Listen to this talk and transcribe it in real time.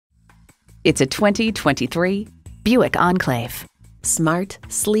It's a 2023 Buick Enclave. Smart,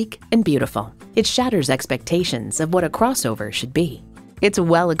 sleek, and beautiful. It shatters expectations of what a crossover should be. It's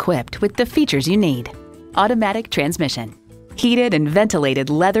well equipped with the features you need. Automatic transmission, heated and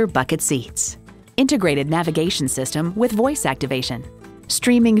ventilated leather bucket seats, integrated navigation system with voice activation,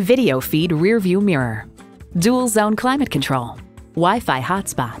 streaming video feed rear view mirror, dual zone climate control, Wi-Fi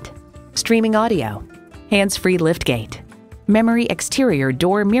hotspot, streaming audio, hands-free liftgate, memory exterior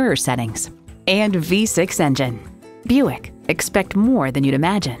door mirror settings, and V6 engine. Buick, expect more than you'd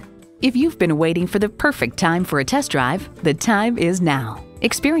imagine. If you've been waiting for the perfect time for a test drive, the time is now.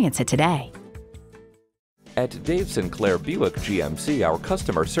 Experience it today. At Dave Sinclair Buick GMC, our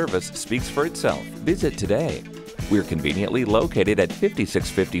customer service speaks for itself. Visit today. We're conveniently located at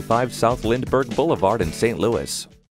 5655 South Lindbergh Boulevard in St. Louis.